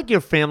I feel like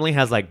your family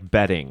has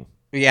betting.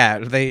 Yeah,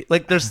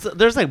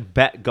 there's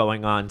bet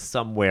going on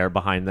somewhere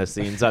behind the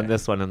scenes on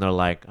this one, and they're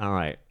like, all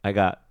right, I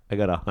got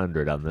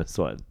 100 on this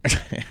one.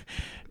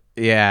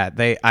 Yeah,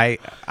 I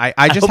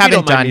just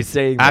haven't done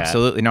saying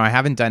absolutely no. I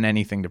haven't done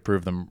anything to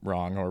prove them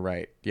wrong or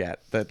right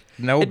yet. It'd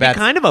be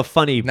kind of a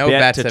funny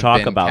bit to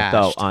talk about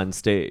though on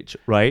stage,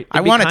 right?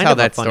 I want to tell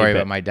that story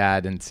about my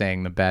dad and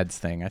saying the beds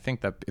thing. I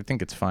think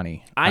it's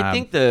funny.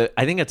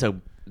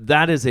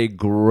 That is a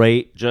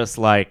great just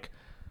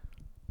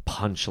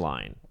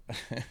punchline.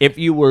 If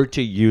you were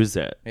to use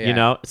it,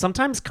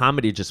 sometimes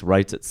comedy just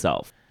writes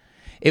itself.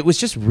 It was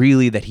just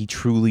really that he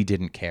truly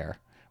didn't care,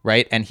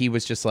 right? And he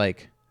was just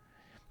like,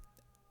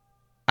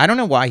 I don't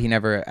know why he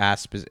never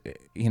asked,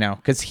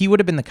 because he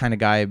would have been the kind of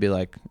guy who'd be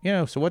like,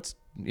 so what's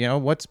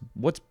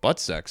butt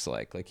sex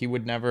like? Like he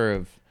would never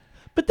have.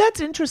 But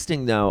that's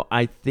interesting, though.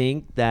 I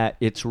think that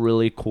it's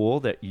really cool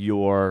that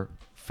your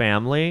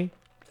family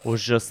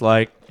was just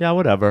like, yeah,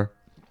 whatever.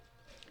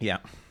 Yeah.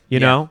 You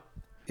know?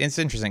 It's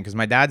interesting because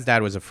my dad's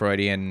dad was a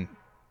Freudian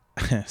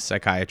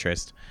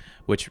psychiatrist.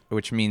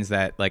 Which means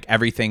that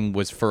everything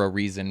was for a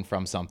reason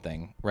from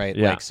something, right?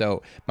 Yeah.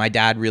 So my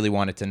dad really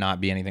wanted to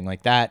not be anything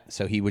like that.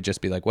 So he would just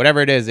be like,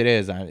 whatever it is, it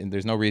is.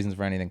 There's no reasons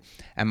for anything.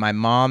 And my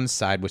mom's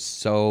side was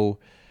so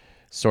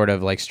sort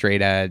of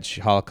straight edge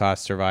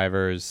Holocaust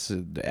survivors.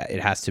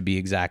 It has to be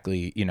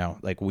exactly,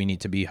 we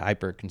need to be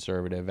hyper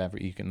conservative.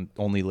 You can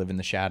only live in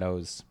the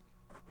shadows.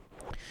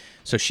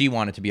 So she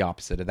wanted to be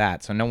opposite of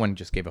that. So no one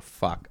just gave a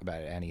fuck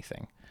about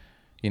anything.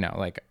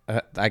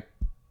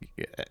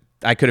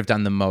 I could have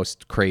done the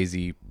most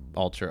crazy,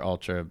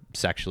 ultra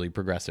sexually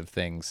progressive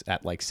things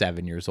at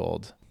 7 years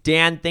old.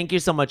 Dan, thank you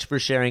so much for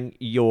sharing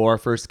your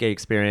first gay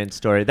experience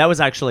story. That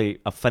was actually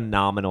a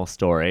phenomenal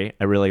story.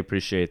 I really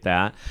appreciate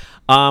that.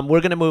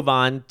 We're going to move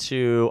on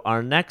to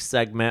our next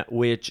segment,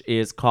 which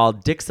is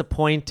called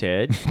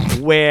Dixappointed,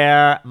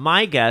 where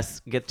my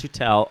guests get to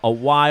tell a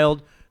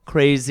wild,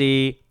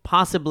 crazy,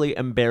 possibly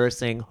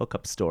embarrassing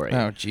hookup story.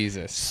 Oh,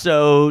 Jesus.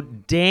 So,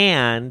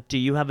 Dan, do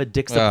you have a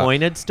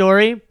Dixappointed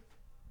story?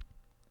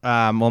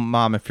 Well,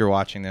 Mom, if you're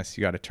watching this,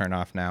 you got to turn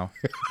off now.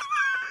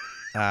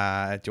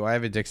 Do I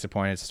have a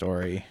disappointed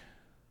story?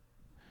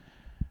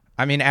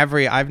 I mean,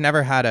 I've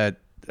never had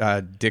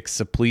a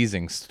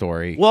Dix-a-pleasing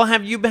story. Well,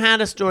 have you had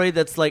a story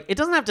that's it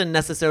doesn't have to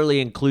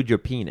necessarily include your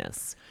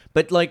penis,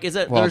 but is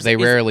it? Well, they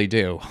rarely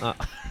do.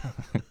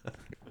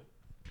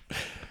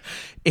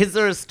 Is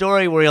there a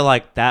story where you're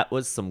like, that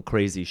was some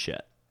crazy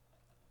shit?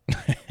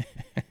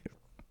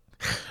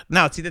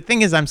 No, see, the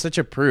thing is, I'm such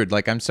a prude.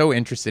 I'm so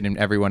interested in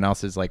everyone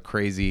else's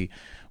crazy,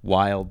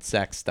 wild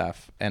sex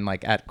stuff, and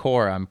at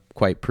core, I'm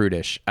quite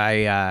prudish.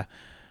 I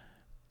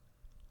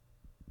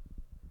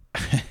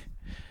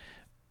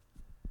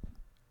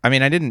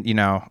mean, I didn't,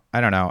 I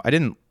don't know.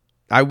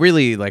 I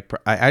really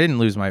I didn't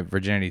lose my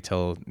virginity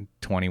till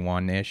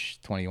 21-ish,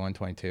 21,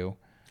 22.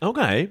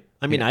 Okay.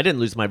 I mean, I didn't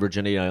lose my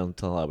virginity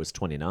until I was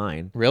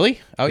 29.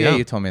 Really? Oh, yeah, Yeah.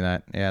 you told me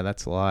that. Yeah,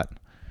 that's a lot.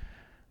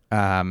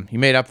 You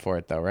made up for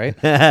it though, right?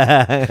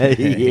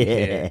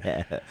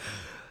 Yeah.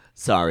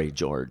 Sorry,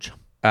 George.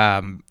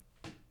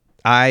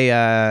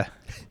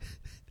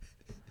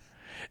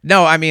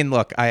 No, I mean,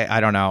 look, I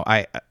don't know.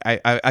 I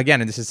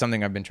again, and this is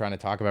something I've been trying to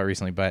talk about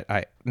recently, but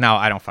I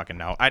don't fucking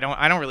know. I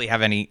don't really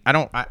have any.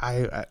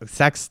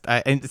 Sex.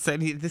 And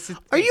this is.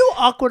 Are you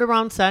awkward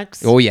around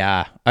sex? Oh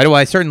yeah,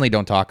 I certainly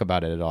don't talk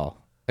about it at all.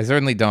 I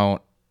certainly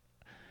don't.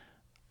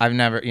 I've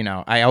never,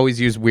 I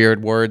always use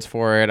weird words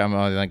for it. I'm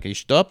always like,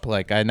 "Stop!"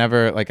 Like I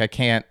never, like I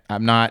can't.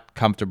 I'm not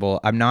comfortable.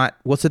 I'm not.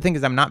 What's the thing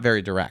is, I'm not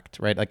very direct,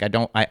 right? Like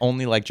I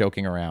only like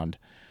joking around.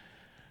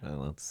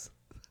 Well, that's.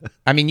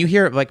 I mean, you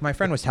hear, like my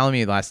friend was telling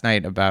me last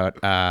night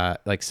about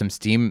like some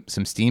Steam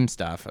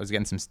stuff. I was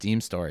getting some Steam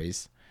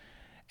stories,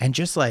 and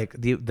just like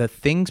the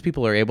things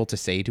people are able to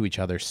say to each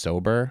other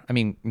sober. I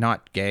mean,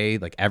 not gay,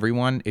 like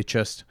everyone. It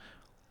just,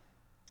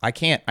 I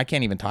can't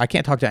even talk. I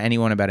can't talk to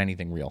anyone about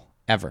anything real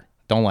ever.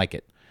 Don't like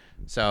it.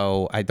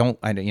 So I don't.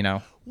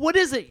 What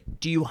is it?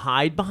 Do you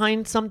hide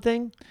behind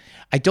something?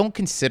 I don't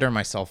consider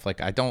myself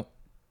like I don't.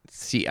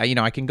 See,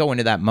 I can go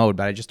into that mode,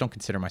 but I just don't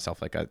consider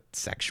myself like a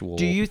sexual.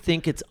 Do you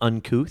think it's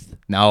uncouth?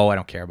 No, I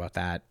don't care about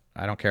that.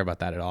 I don't care about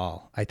that at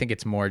all. I think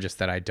it's more just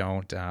that I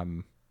don't.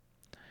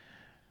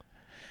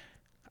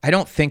 I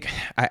don't think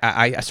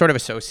I sort of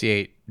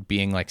associate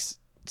being like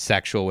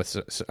sexual with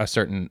a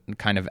certain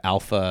kind of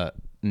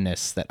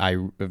alpha-ness that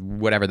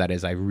whatever that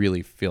is, I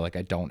really feel like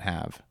I don't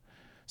have.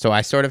 So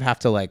I sort of have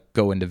to like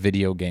go into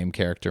video game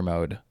character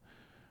mode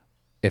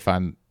if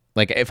I'm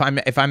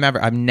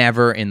ever, I'm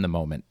never in the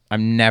moment.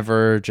 I'm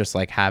never just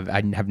like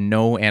I have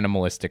no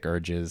animalistic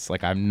urges.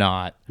 Like I'm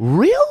not.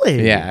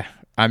 Really? Yeah.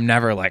 I'm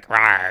never like,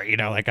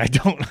 rawr, like I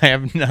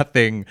have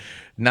nothing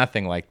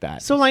like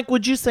that. So like,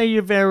 would you say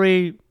you're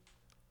very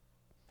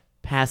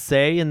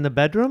passé in the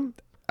bedroom?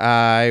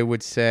 I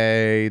would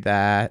say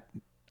that,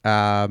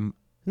 Not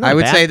a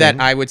bad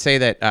thing. I would say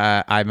that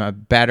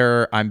I'm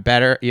better,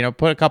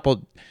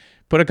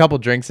 put a couple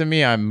drinks in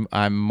me. I'm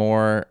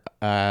more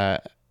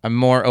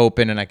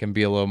open and I can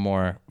be a little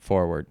more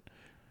forward.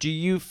 Do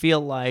you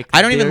feel like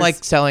I don't even like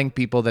telling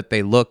people that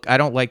they look. I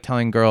don't like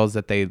telling girls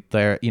that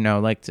they're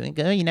like,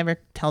 oh, you never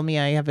tell me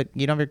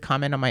you never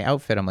comment on my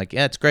outfit. I'm like,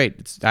 yeah, it's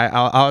great.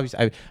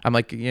 I'm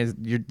like, yeah,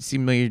 you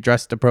seem like you're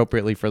dressed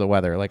appropriately for the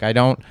weather. Like I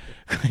don't.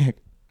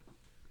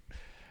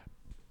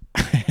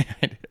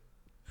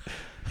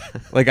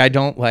 Like I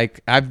don't like.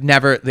 I've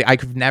never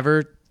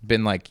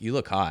been like, you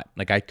look hot.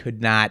 Like I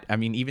could not. I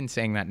mean, even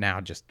saying that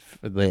now, just.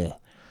 Bleh.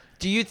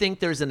 Do you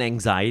think there's an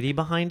anxiety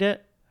behind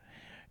it?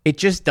 It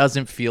just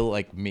doesn't feel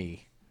like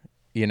me,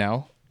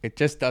 It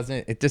just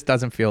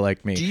doesn't feel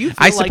like me. Do you feel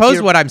I like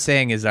suppose what I'm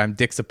saying is I'm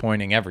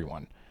disappointing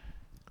everyone.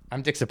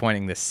 I'm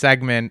disappointing this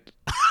segment.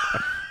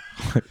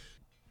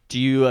 Do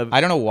you?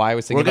 I don't know why I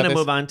was thinking about this. We're gonna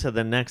move on to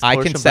the next. I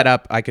could set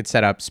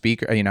up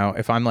speaker.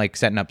 If I'm like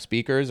setting up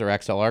speakers or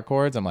XLR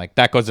cords, I'm like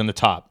that goes in the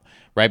top,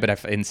 right? But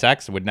if in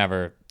sex, would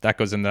never. That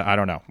goes in the I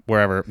don't know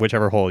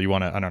whichever hole you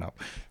want to. I don't know.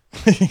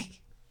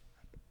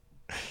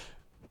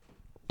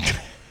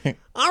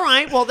 All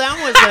right. Well,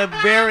 that was a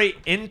very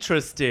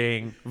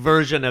interesting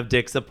version of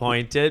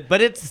Disappointed,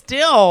 but it's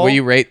still. Will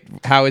you rate?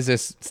 How does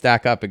this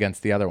stack up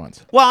against the other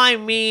ones? Well, I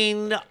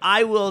mean,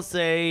 I will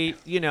say,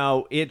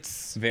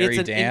 it's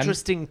an Dan?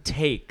 interesting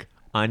take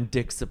on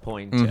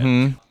Disappointed.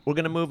 Mm-hmm. We're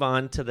gonna move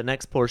on to the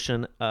next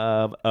portion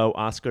of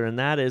Oscar, and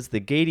that is the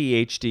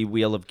Gady HD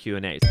Wheel of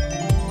Q&As.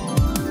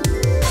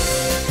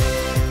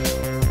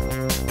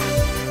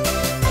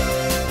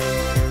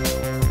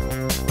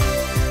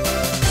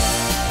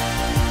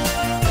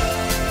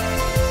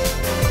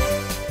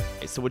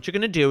 So what you're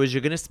going to do is you're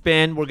going to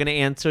spin. We're going to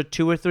answer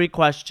 2 or 3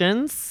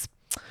 questions.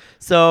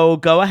 So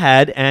go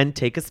ahead and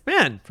take a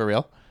spin. For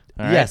real?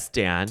 All right. Yes,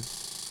 Dan.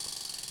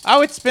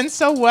 Oh, it spins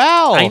so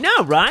well. I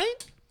know, right?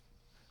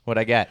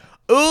 What'd I get?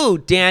 Ooh,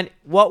 Dan,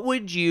 what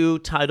would you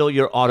title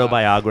your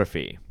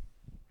autobiography?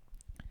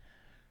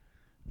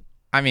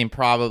 I mean,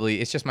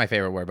 probably, it's just my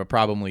favorite word, but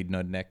probably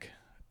nudnik.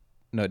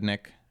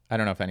 Nudnik. I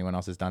don't know if anyone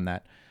else has done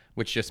that,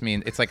 which just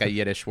means, it's like a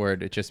Yiddish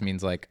word. It just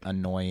means like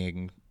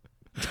annoying.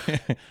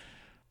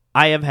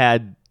 I have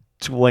had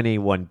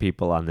 21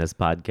 people on this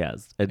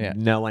podcast,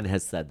 and no one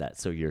has said that,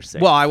 so you're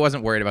safe. Well, I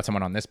wasn't worried about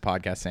someone on this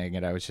podcast saying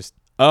it. I was just...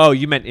 Oh,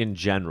 you meant in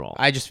general.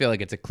 I just feel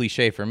like it's a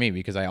cliche for me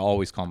because I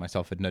always call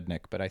myself a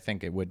nudnik, but I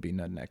think it would be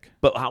nudnik.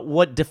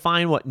 But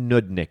define what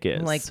nudnik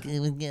is.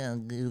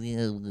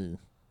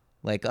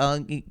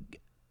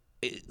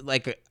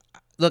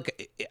 Look,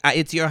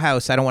 it's your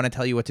house. I don't want to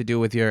tell you what to do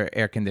with your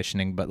air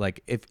conditioning, but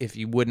like if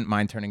you wouldn't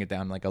mind turning it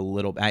down like a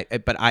little bit,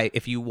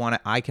 if you want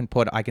to, I can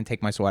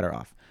take my sweater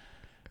off.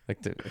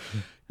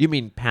 You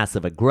mean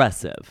passive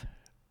aggressive?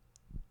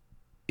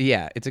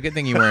 Yeah, it's a good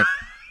thing you weren't.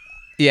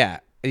 Yeah.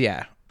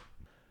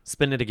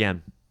 Spin it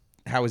again.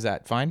 How was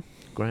that? Fine?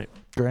 Great.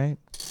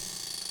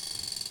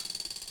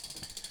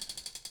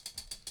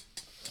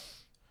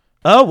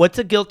 Oh, what's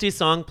a guilty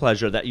song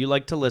pleasure that you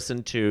like to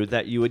listen to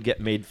that you would get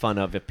made fun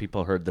of if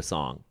people heard the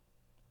song?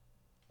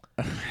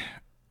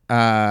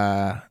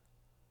 I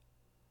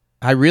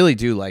really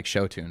do like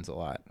show tunes a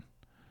lot.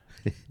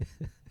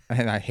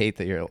 And I hate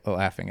that you're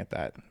laughing at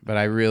that, but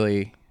I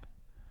really.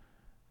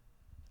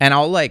 And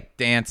I'll like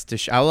dance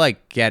to. I'll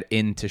like get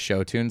into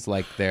show tunes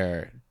like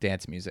they're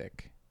dance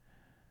music.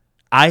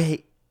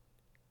 I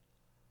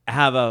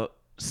have a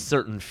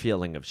certain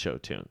feeling of show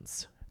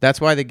tunes.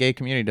 That's why the gay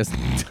community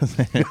doesn't.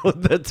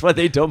 That's why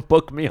they don't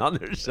book me on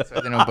their show. That's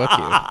why they don't book you.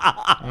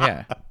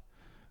 Yeah,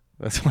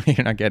 that's why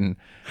you're not getting.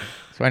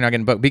 That's why you're not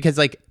getting booked, because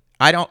like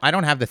I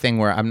don't have the thing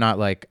where I'm not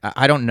like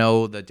I don't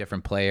know the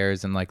different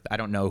players, and like I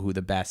don't know who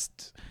the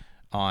best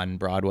on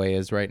Broadway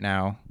is right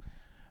now.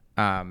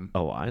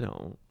 Oh, I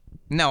don't.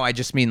 No, I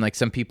just mean like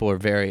some people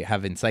are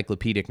have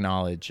encyclopedic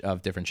knowledge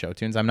of different show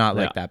tunes. I'm not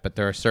like that, but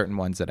there are certain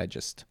ones that I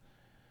just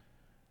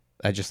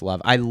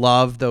love. I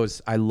love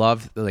those. I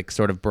love like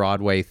sort of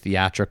Broadway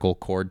theatrical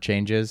chord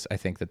changes. I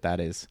think that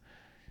is.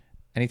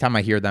 Anytime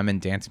I hear them in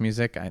dance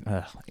music,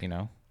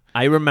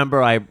 I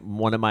remember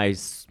one of my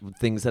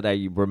things that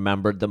I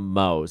remembered the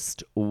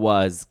most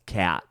was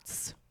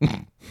Cats.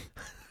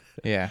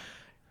 Yeah.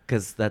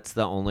 Because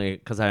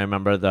I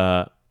remember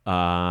the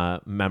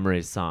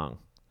Memories song.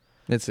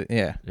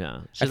 Yeah.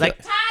 She's like,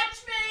 touch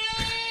me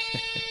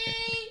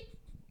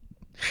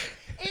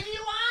if you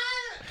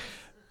want.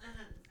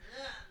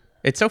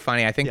 It's so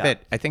funny. I think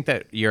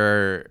that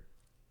you're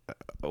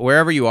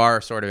wherever you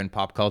are sort of in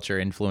pop culture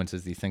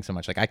influences these things so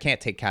much. Like I can't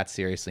take Cats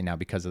seriously now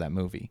because of that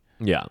movie.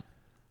 yeah.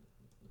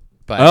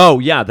 But Oh,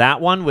 yeah, that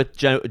one with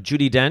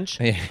Judi Dench.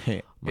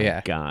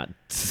 yeah. God.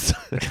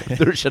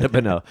 There should have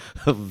been a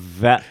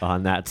vet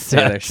on that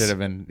set. Yeah, there should have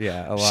been.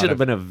 Yeah, a lot. Should have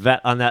been a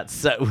vet on that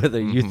set with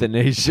a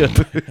euthanasia,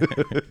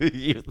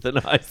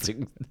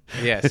 euthanizing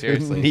Yeah,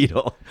 seriously.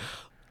 needle.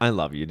 I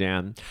love you,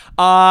 Dan.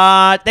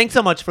 Thanks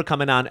so much for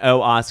coming on,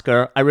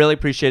 Oscar. I really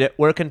appreciate it.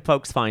 Where can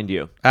folks find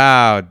you?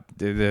 Oh,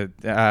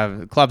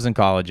 the clubs and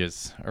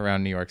colleges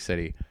around New York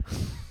City.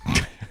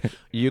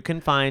 You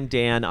can find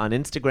Dan on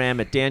Instagram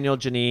at Daniel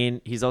Janine.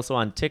 He's also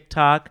on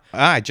TikTok.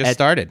 I just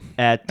started.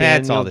 At It's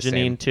Daniel all the Janine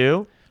same.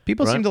 too.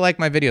 People Right. seem to like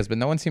my videos, but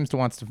no one seems to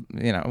wants to,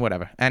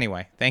 whatever.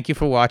 Anyway, thank you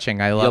for watching.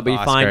 I love You'll be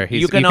Oscar. fine.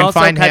 You can also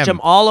find catch him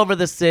all over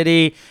the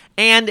city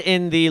and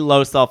in the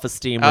low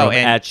self-esteem room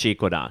and at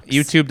Chiquinox.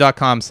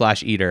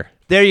 YouTube.com/eater.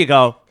 There you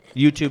go.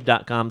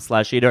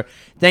 YouTube.com/eater.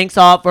 Thanks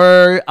all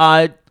for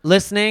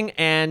listening,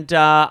 and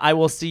I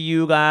will see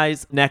you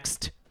guys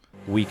next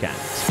weekend.